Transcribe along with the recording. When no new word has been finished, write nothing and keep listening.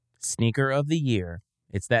Sneaker of the year.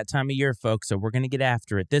 It's that time of year, folks, so we're going to get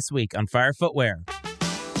after it this week on Fire Footwear.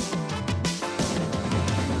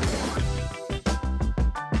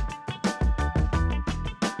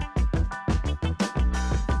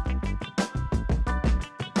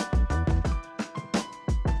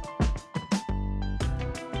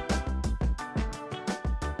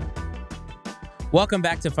 Welcome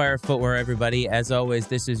back to Fire Footwear, everybody. As always,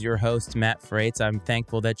 this is your host, Matt Freites. I'm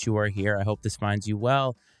thankful that you are here. I hope this finds you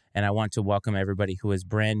well, and I want to welcome everybody who is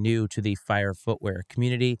brand new to the Fire Footwear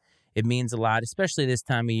community. It means a lot, especially this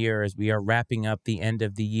time of year as we are wrapping up the end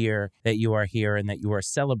of the year, that you are here and that you are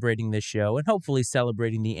celebrating this show and hopefully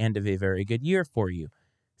celebrating the end of a very good year for you.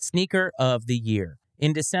 Sneaker of the year.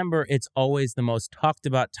 In December, it's always the most talked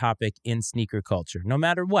about topic in sneaker culture, no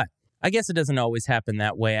matter what. I guess it doesn't always happen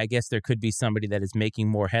that way. I guess there could be somebody that is making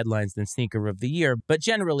more headlines than Sneaker of the Year. But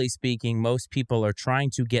generally speaking, most people are trying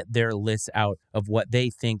to get their lists out of what they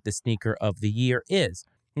think the Sneaker of the Year is.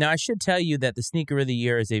 Now, I should tell you that the Sneaker of the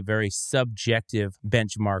Year is a very subjective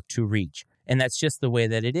benchmark to reach. And that's just the way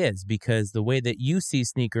that it is, because the way that you see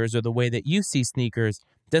sneakers or the way that you see sneakers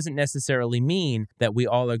doesn't necessarily mean that we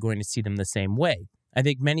all are going to see them the same way. I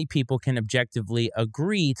think many people can objectively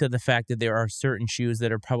agree to the fact that there are certain shoes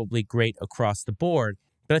that are probably great across the board,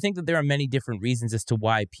 but I think that there are many different reasons as to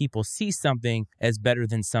why people see something as better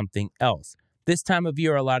than something else. This time of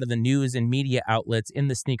year, a lot of the news and media outlets in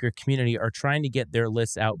the sneaker community are trying to get their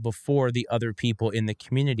lists out before the other people in the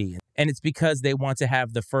community. And it's because they want to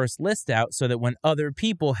have the first list out so that when other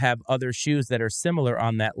people have other shoes that are similar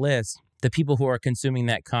on that list, the people who are consuming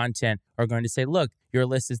that content are going to say, look, your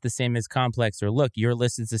list is the same as Complex, or look, your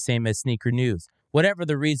list is the same as Sneaker News. Whatever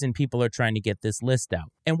the reason, people are trying to get this list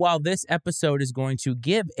out. And while this episode is going to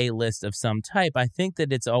give a list of some type, I think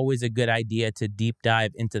that it's always a good idea to deep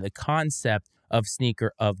dive into the concept of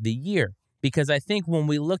Sneaker of the Year. Because I think when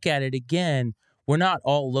we look at it again, we're not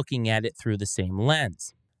all looking at it through the same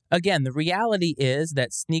lens. Again, the reality is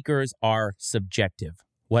that sneakers are subjective.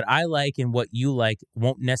 What I like and what you like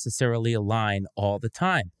won't necessarily align all the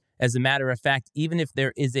time. As a matter of fact, even if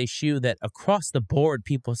there is a shoe that across the board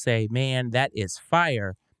people say, man, that is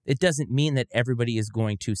fire, it doesn't mean that everybody is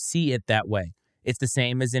going to see it that way. It's the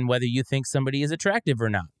same as in whether you think somebody is attractive or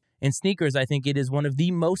not. In sneakers, I think it is one of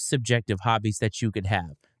the most subjective hobbies that you could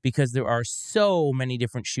have because there are so many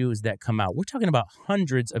different shoes that come out. We're talking about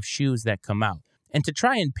hundreds of shoes that come out. And to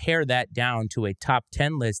try and pare that down to a top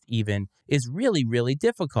 10 list even is really, really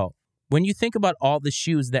difficult. When you think about all the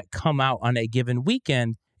shoes that come out on a given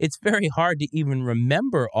weekend, it's very hard to even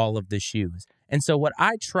remember all of the shoes. And so what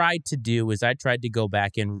I tried to do is I tried to go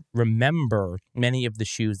back and remember many of the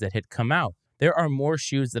shoes that had come out. There are more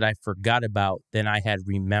shoes that I forgot about than I had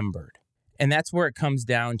remembered. And that's where it comes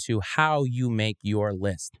down to how you make your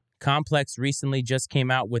list. Complex recently just came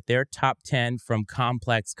out with their top 10 from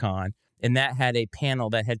ComplexCon. And that had a panel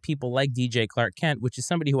that had people like DJ Clark Kent, which is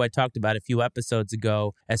somebody who I talked about a few episodes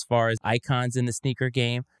ago as far as icons in the sneaker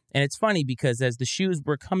game. And it's funny because as the shoes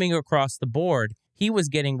were coming across the board, he was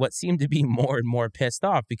getting what seemed to be more and more pissed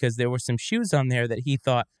off because there were some shoes on there that he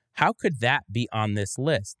thought, how could that be on this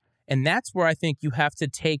list? And that's where I think you have to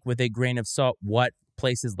take with a grain of salt what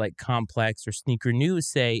places like Complex or Sneaker News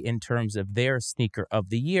say in terms of their Sneaker of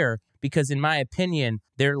the Year. Because in my opinion,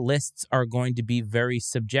 their lists are going to be very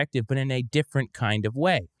subjective, but in a different kind of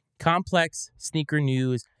way. Complex, Sneaker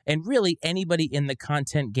News, and really anybody in the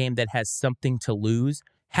content game that has something to lose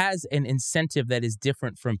has an incentive that is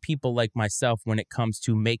different from people like myself when it comes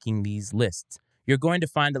to making these lists. You're going to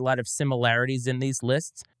find a lot of similarities in these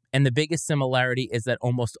lists, and the biggest similarity is that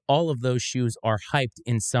almost all of those shoes are hyped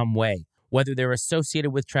in some way. Whether they're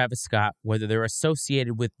associated with Travis Scott, whether they're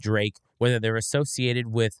associated with Drake, whether they're associated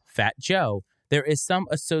with Fat Joe, there is some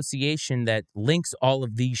association that links all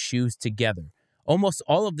of these shoes together. Almost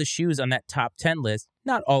all of the shoes on that top 10 list,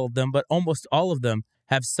 not all of them, but almost all of them,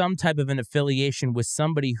 have some type of an affiliation with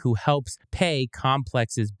somebody who helps pay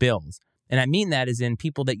Complex's bills. And I mean that as in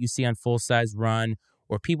people that you see on Full Size Run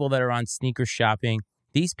or people that are on Sneaker Shopping.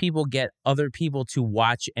 These people get other people to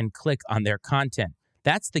watch and click on their content.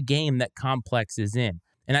 That's the game that Complex is in.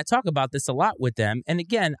 And I talk about this a lot with them. And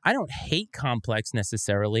again, I don't hate Complex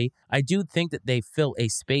necessarily. I do think that they fill a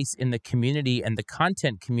space in the community and the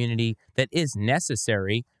content community that is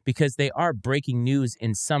necessary because they are breaking news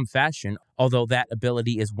in some fashion, although that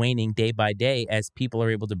ability is waning day by day as people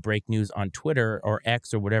are able to break news on Twitter or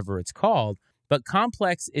X or whatever it's called. But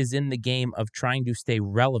Complex is in the game of trying to stay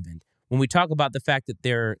relevant. When we talk about the fact that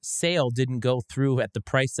their sale didn't go through at the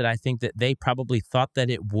price that I think that they probably thought that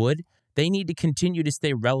it would, they need to continue to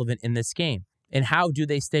stay relevant in this game. And how do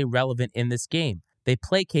they stay relevant in this game? They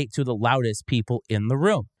placate to the loudest people in the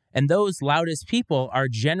room. And those loudest people are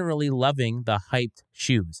generally loving the hyped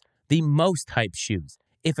shoes, the most hyped shoes.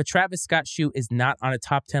 If a Travis Scott shoe is not on a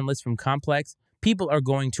top 10 list from Complex, people are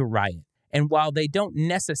going to riot. And while they don't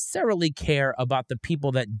necessarily care about the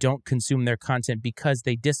people that don't consume their content because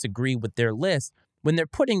they disagree with their list, when they're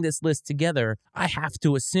putting this list together, I have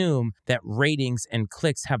to assume that ratings and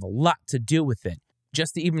clicks have a lot to do with it.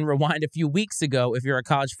 Just to even rewind a few weeks ago, if you're a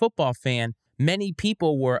college football fan, many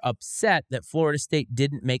people were upset that Florida State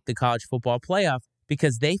didn't make the college football playoff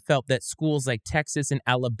because they felt that schools like Texas and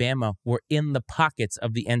Alabama were in the pockets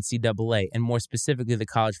of the NCAA, and more specifically the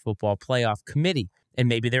College Football Playoff Committee. And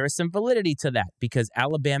maybe there is some validity to that because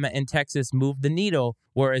Alabama and Texas move the needle,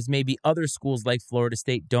 whereas maybe other schools like Florida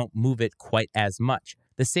State don't move it quite as much.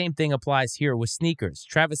 The same thing applies here with sneakers.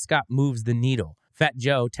 Travis Scott moves the needle. Fat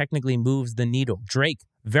Joe technically moves the needle. Drake,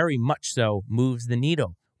 very much so, moves the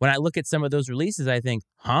needle. When I look at some of those releases, I think,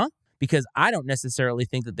 huh? Because I don't necessarily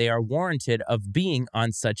think that they are warranted of being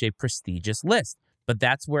on such a prestigious list. But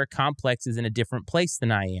that's where Complex is in a different place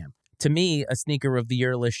than I am. To me, a sneaker of the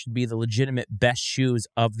year list should be the legitimate best shoes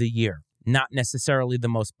of the year, not necessarily the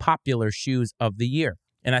most popular shoes of the year.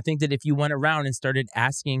 And I think that if you went around and started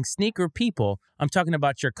asking sneaker people, I'm talking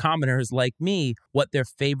about your commoners like me, what their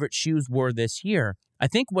favorite shoes were this year, I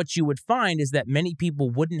think what you would find is that many people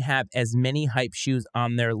wouldn't have as many hype shoes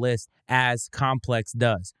on their list as Complex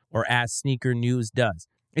does or as Sneaker News does.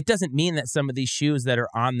 It doesn't mean that some of these shoes that are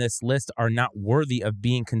on this list are not worthy of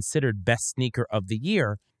being considered best sneaker of the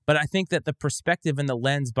year, but I think that the perspective and the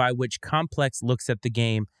lens by which Complex looks at the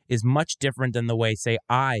game is much different than the way, say,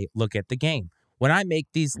 I look at the game. When I make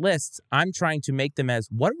these lists, I'm trying to make them as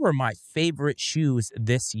what were my favorite shoes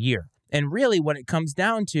this year? And really what it comes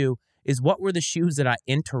down to is what were the shoes that I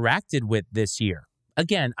interacted with this year?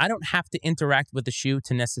 Again, I don't have to interact with the shoe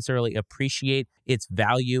to necessarily appreciate its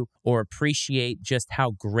value or appreciate just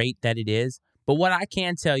how great that it is. But what I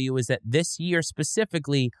can tell you is that this year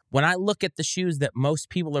specifically, when I look at the shoes that most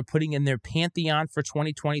people are putting in their pantheon for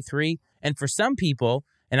 2023, and for some people,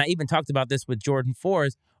 and I even talked about this with Jordan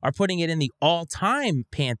 4s, are putting it in the all-time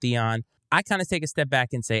pantheon, I kind of take a step back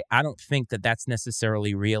and say, I don't think that that's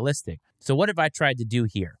necessarily realistic. So what have I tried to do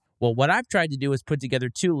here? Well, what I've tried to do is put together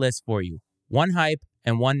two lists for you, one hype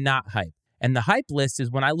and one not hype. And the hype list is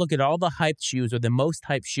when I look at all the hyped shoes or the most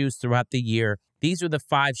hyped shoes throughout the year, these are the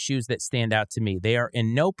 5 shoes that stand out to me. They are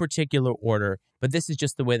in no particular order, but this is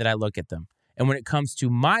just the way that I look at them. And when it comes to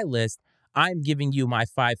my list, I'm giving you my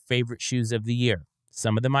 5 favorite shoes of the year.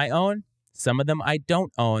 Some of them I own, some of them I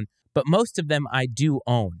don't own, but most of them I do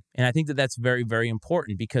own. And I think that that's very, very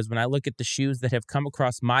important because when I look at the shoes that have come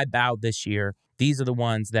across my bow this year, these are the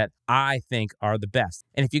ones that I think are the best.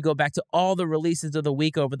 And if you go back to all the releases of the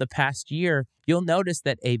week over the past year, you'll notice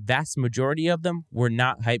that a vast majority of them were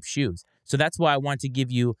not hype shoes. So that's why I want to give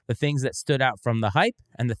you the things that stood out from the hype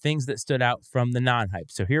and the things that stood out from the non-hype.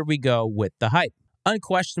 So here we go with the hype.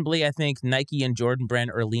 Unquestionably, I think Nike and Jordan Brand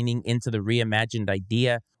are leaning into the reimagined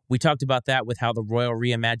idea. We talked about that with how the Royal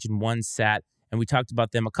Reimagined 1 sat, and we talked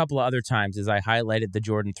about them a couple of other times as I highlighted the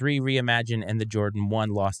Jordan 3 Reimagined and the Jordan 1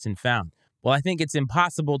 Lost and Found. Well, I think it's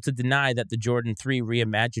impossible to deny that the Jordan 3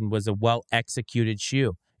 Reimagined was a well-executed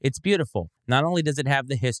shoe. It's beautiful. Not only does it have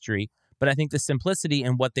the history, but I think the simplicity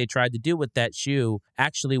in what they tried to do with that shoe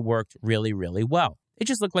actually worked really, really well. It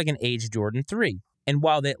just looked like an aged Jordan 3. And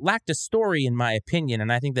while it lacked a story, in my opinion,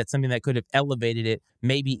 and I think that's something that could have elevated it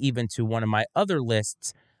maybe even to one of my other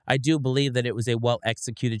lists, I do believe that it was a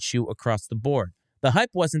well-executed shoe across the board. The hype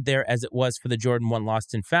wasn't there as it was for the Jordan 1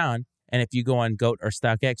 Lost and Found, and if you go on GOAT or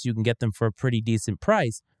StockX, you can get them for a pretty decent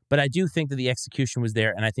price. But I do think that the execution was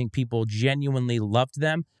there, and I think people genuinely loved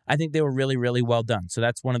them. I think they were really, really well done. So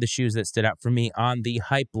that's one of the shoes that stood out for me on the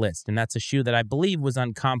hype list, and that's a shoe that I believe was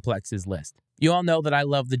on Complex's list. You all know that I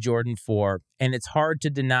love the Jordan 4, and it's hard to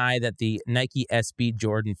deny that the Nike SB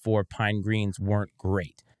Jordan 4 Pine Greens weren't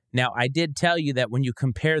great. Now, I did tell you that when you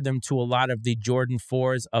compare them to a lot of the Jordan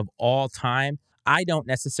 4s of all time, I don't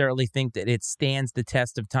necessarily think that it stands the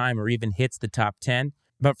test of time or even hits the top 10.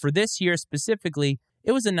 But for this year specifically,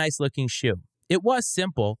 it was a nice looking shoe. It was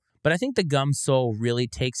simple, but I think the gum sole really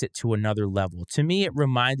takes it to another level. To me, it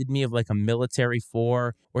reminded me of like a Military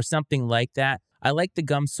 4 or something like that. I liked the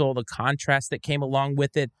gum sole, the contrast that came along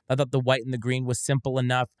with it. I thought the white and the green was simple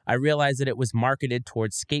enough. I realized that it was marketed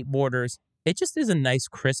towards skateboarders. It just is a nice,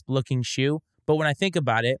 crisp looking shoe. But when I think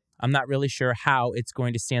about it, I'm not really sure how it's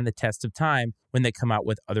going to stand the test of time when they come out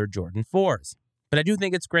with other Jordan 4s. But I do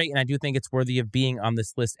think it's great, and I do think it's worthy of being on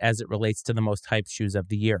this list as it relates to the most hyped shoes of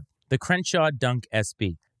the year. The Crenshaw Dunk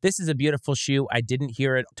SB. This is a beautiful shoe. I didn't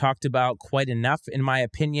hear it talked about quite enough, in my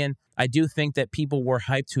opinion. I do think that people were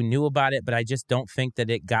hyped who knew about it, but I just don't think that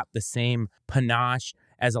it got the same panache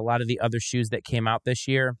as a lot of the other shoes that came out this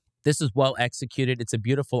year. This is well executed. It's a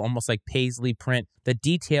beautiful, almost like paisley print. The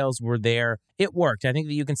details were there. It worked. I think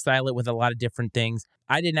that you can style it with a lot of different things.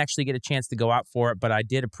 I didn't actually get a chance to go out for it, but I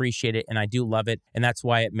did appreciate it and I do love it. And that's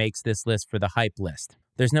why it makes this list for the hype list.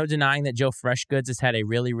 There's no denying that Joe Freshgoods has had a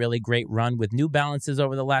really, really great run with New Balances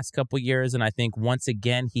over the last couple years. And I think once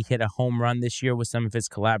again, he hit a home run this year with some of his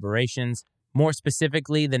collaborations. More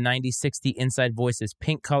specifically, the 9060 Inside Voices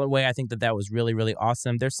pink colorway, I think that was really, really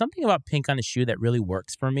awesome. There's something about pink on a shoe that really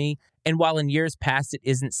works for me. And while in years past it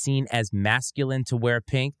isn't seen as masculine to wear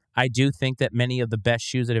pink, I do think that many of the best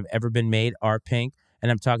shoes that have ever been made are pink.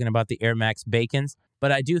 And I'm talking about the Air Max Bacons.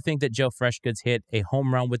 But I do think that Joe Freshgoods hit a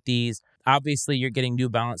home run with these. Obviously, you're getting New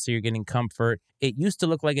Balance, so you're getting comfort. It used to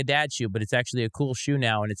look like a dad shoe, but it's actually a cool shoe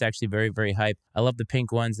now, and it's actually very, very hype. I love the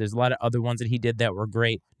pink ones. There's a lot of other ones that he did that were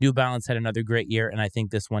great. New Balance had another great year, and I think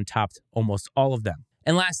this one topped almost all of them.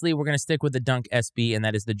 And lastly, we're going to stick with the Dunk SB, and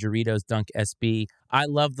that is the Doritos Dunk SB. I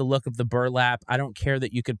love the look of the burlap. I don't care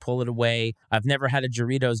that you could pull it away. I've never had a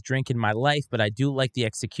Doritos drink in my life, but I do like the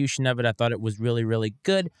execution of it. I thought it was really, really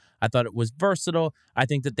good. I thought it was versatile. I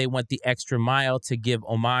think that they went the extra mile to give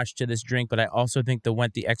homage to this drink, but I also think they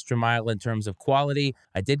went the extra mile in terms of quality.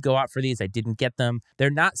 I did go out for these. I didn't get them.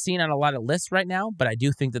 They're not seen on a lot of lists right now, but I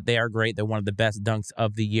do think that they are great. They're one of the best dunks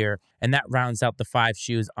of the year, and that rounds out the 5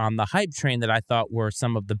 shoes on the hype train that I thought were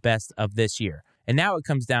some of the best of this year. And now it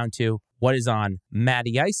comes down to what is on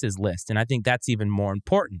Matty Ice's list, and I think that's even more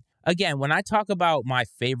important. Again, when I talk about my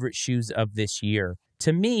favorite shoes of this year,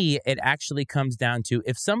 to me, it actually comes down to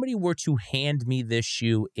if somebody were to hand me this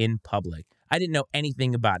shoe in public, I didn't know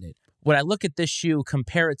anything about it. Would I look at this shoe,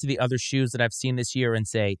 compare it to the other shoes that I've seen this year and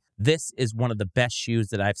say, this is one of the best shoes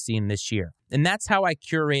that I've seen this year? And that's how I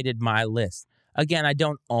curated my list. Again, I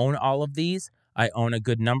don't own all of these. I own a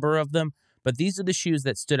good number of them. But these are the shoes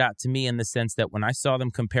that stood out to me in the sense that when I saw them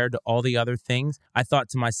compared to all the other things, I thought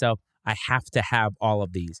to myself, I have to have all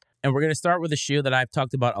of these. And we're going to start with a shoe that I've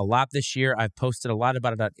talked about a lot this year. I've posted a lot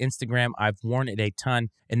about it on Instagram. I've worn it a ton,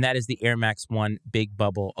 and that is the Air Max 1 Big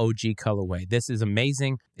Bubble OG colorway. This is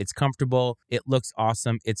amazing. It's comfortable. It looks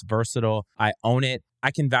awesome. It's versatile. I own it. I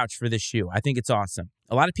can vouch for this shoe. I think it's awesome.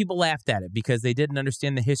 A lot of people laughed at it because they didn't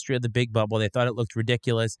understand the history of the Big Bubble. They thought it looked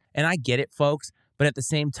ridiculous. And I get it, folks. But at the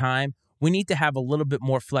same time, we need to have a little bit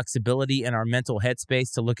more flexibility in our mental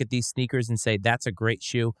headspace to look at these sneakers and say, that's a great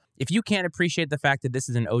shoe. If you can't appreciate the fact that this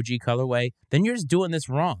is an OG colorway, then you're just doing this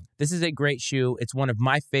wrong. This is a great shoe. It's one of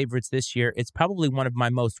my favorites this year. It's probably one of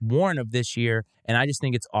my most worn of this year, and I just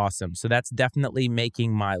think it's awesome. So that's definitely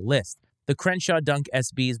making my list. The Crenshaw Dunk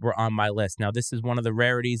SBs were on my list. Now, this is one of the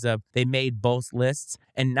rarities of they made both lists,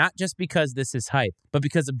 and not just because this is hype, but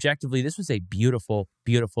because objectively, this was a beautiful,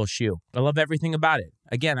 beautiful shoe. I love everything about it.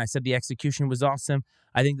 Again, I said the execution was awesome.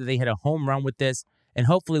 I think that they hit a home run with this, and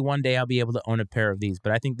hopefully one day I'll be able to own a pair of these.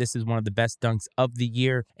 But I think this is one of the best dunks of the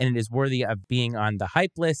year, and it is worthy of being on the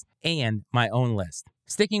hype list and my own list.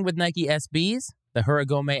 Sticking with Nike SBs, the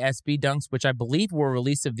Huragome SB Dunks, which I believe were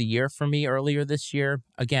release of the year for me earlier this year.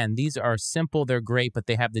 Again, these are simple, they're great, but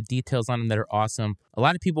they have the details on them that are awesome. A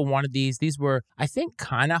lot of people wanted these. These were, I think,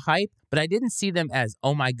 kind of hype, but I didn't see them as,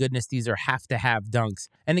 oh my goodness, these are have-to-have dunks.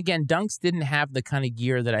 And again, dunks didn't have the kind of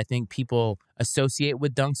gear that I think people associate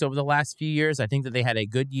with dunks over the last few years. I think that they had a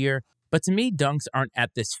good year. But to me, dunks aren't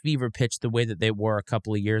at this fever pitch the way that they were a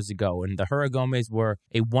couple of years ago. And the Huragomes were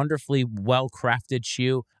a wonderfully well-crafted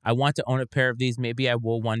shoe. I want to own a pair of these. Maybe I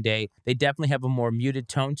will one day. They definitely have a more muted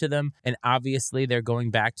tone to them. And obviously, they're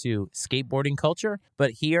going back to skateboarding culture.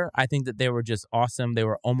 But here, I think that they were just awesome. They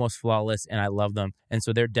were almost flawless, and I love them. And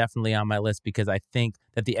so they're definitely on my list because I think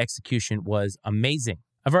that the execution was amazing.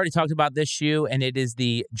 I've already talked about this shoe, and it is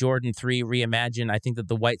the Jordan 3 Reimagine. I think that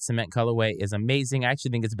the white cement colorway is amazing. I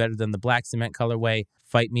actually think it's better than the black cement colorway.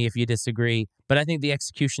 Fight me if you disagree. But I think the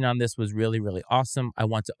execution on this was really, really awesome. I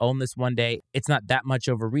want to own this one day. It's not that much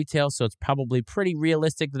over retail, so it's probably pretty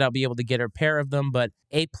realistic that I'll be able to get a pair of them, but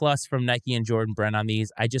A+ from Nike and Jordan Brand on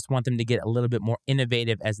these. I just want them to get a little bit more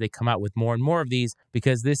innovative as they come out with more and more of these,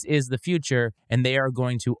 because this is the future, and they are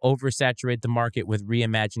going to oversaturate the market with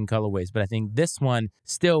reimagined colorways. But I think this one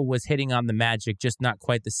still was hitting on the magic, just not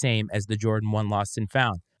quite the same as the Jordan 1 Lost and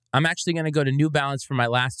Found. I'm actually going to go to New Balance for my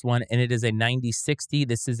last one, and it is a 9060.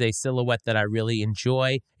 This is a silhouette that I really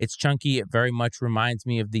enjoy. It's chunky. It very much reminds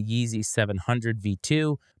me of the Yeezy 700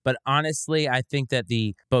 V2. But honestly, I think that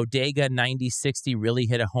the Bodega 9060 really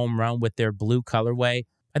hit a home run with their blue colorway.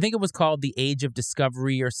 I think it was called The Age of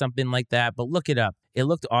Discovery or something like that, but look it up. It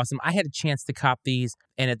looked awesome. I had a chance to cop these,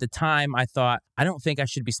 and at the time I thought, I don't think I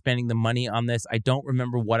should be spending the money on this. I don't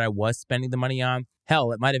remember what I was spending the money on.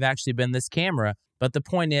 Hell, it might have actually been this camera, but the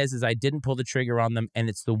point is I didn't pull the trigger on them, and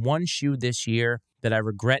it's the one shoe this year that I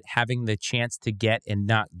regret having the chance to get and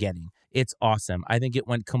not getting. It's awesome. I think it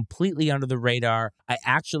went completely under the radar. I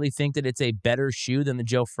actually think that it's a better shoe than the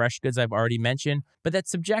Joe Freshgoods I've already mentioned, but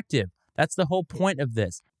that's subjective. That's the whole point of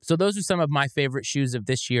this. So those are some of my favorite shoes of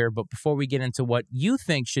this year. But before we get into what you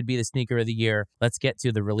think should be the sneaker of the year, let's get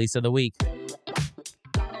to the release of the week.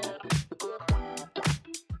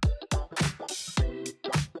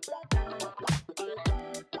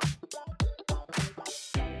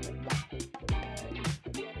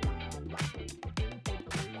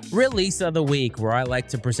 Release of the week, where I like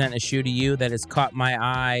to present a shoe to you that has caught my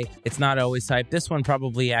eye. It's not always hype. This one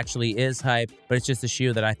probably actually is hype, but it's just a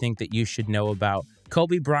shoe that I think that you should know about.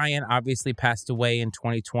 Kobe Bryant obviously passed away in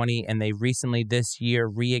 2020, and they recently this year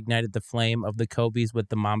reignited the flame of the Kobes with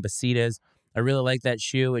the Mambasitas. I really like that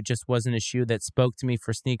shoe. It just wasn't a shoe that spoke to me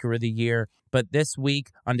for sneaker of the year. But this week,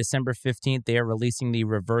 on December 15th, they are releasing the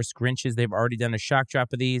reverse Grinches. They've already done a shock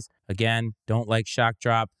drop of these. Again, don't like shock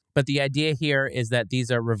drop. But the idea here is that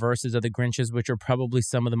these are reverses of the Grinches, which are probably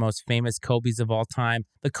some of the most famous Kobes of all time.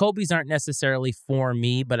 The Kobes aren't necessarily for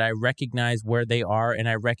me, but I recognize where they are, and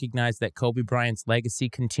I recognize that Kobe Bryant's legacy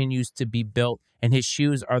continues to be built, and his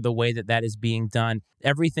shoes are the way that that is being done.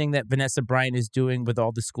 Everything that Vanessa Bryant is doing with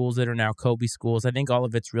all the schools that are now Kobe schools, I think all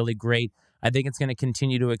of it's really great. I think it's going to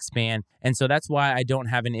continue to expand. And so that's why I don't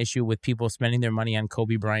have an issue with people spending their money on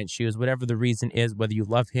Kobe Bryant shoes, whatever the reason is, whether you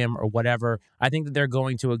love him or whatever. I think that they're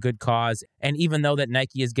going to a good cause. And even though that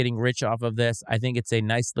Nike is getting rich off of this, I think it's a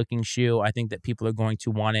nice looking shoe. I think that people are going to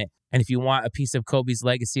want it. And if you want a piece of Kobe's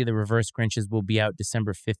legacy, the reverse Grinches will be out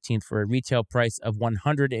December 15th for a retail price of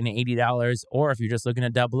 $180. Or if you're just looking to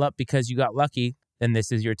double up because you got lucky, then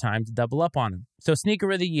this is your time to double up on them. So sneaker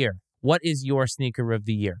of the year. What is your sneaker of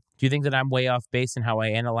the year? Do you think that I'm way off base in how I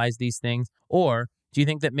analyze these things? Or do you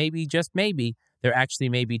think that maybe, just maybe, there actually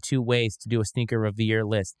may be two ways to do a sneaker of the year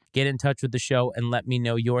list? Get in touch with the show and let me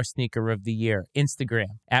know your sneaker of the year.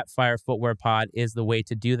 Instagram, @FireFootwearPod is the way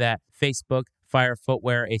to do that. Facebook, Fire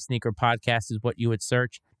Footwear, a sneaker podcast is what you would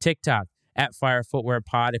search. TikTok,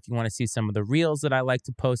 @FireFootwearPod if you want to see some of the reels that I like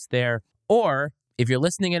to post there. Or if you're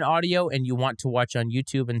listening in audio and you want to watch on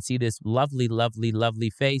YouTube and see this lovely, lovely,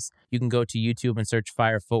 lovely face, you can go to YouTube and search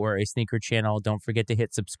Fire Footwear, a sneaker channel. Don't forget to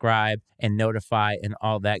hit subscribe and notify and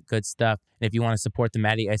all that good stuff. And if you want to support the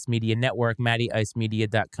Matty Ice Media Network,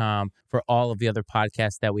 MattyIceMedia.com for all of the other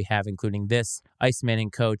podcasts that we have, including this, Iceman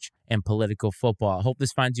and Coach, and Political Football. I hope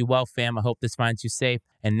this finds you well, fam. I hope this finds you safe.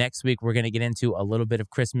 And next week, we're going to get into a little bit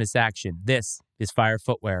of Christmas action. This is Fire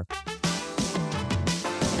Footwear.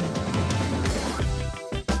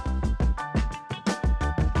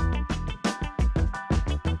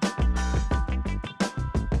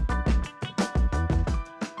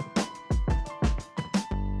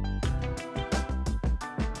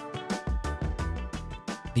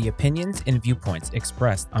 The opinions and viewpoints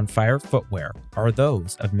expressed on Fire Footwear are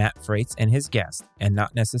those of Matt Frates and his guests, and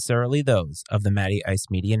not necessarily those of the Matty Ice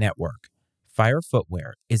Media Network. Fire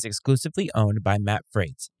Footwear is exclusively owned by Matt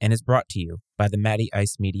Frates and is brought to you by the Matty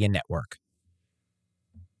Ice Media Network.